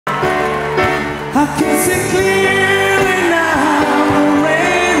I can see clearly now the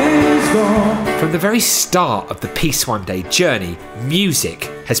rain is gone. From the very start of the Peace One Day journey, music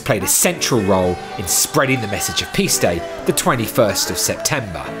has played a central role in spreading the message of Peace Day, the 21st of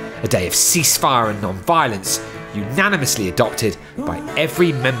September, a day of ceasefire and non-violence unanimously adopted by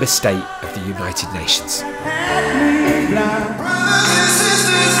every member state of the United Nations.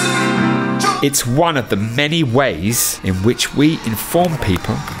 It's one of the many ways in which we inform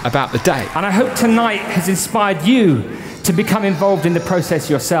people about the day. And I hope tonight has inspired you to become involved in the process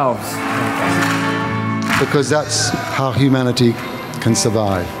yourselves. Because that's how humanity can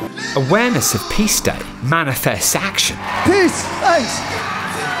survive. Awareness of Peace Day manifests action. Peace! Thanks!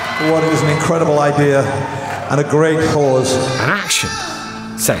 What is an incredible idea and a great cause. And action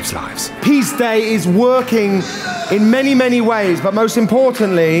saves lives. Peace Day is working in many, many ways, but most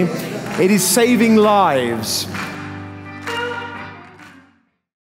importantly, it is saving lives.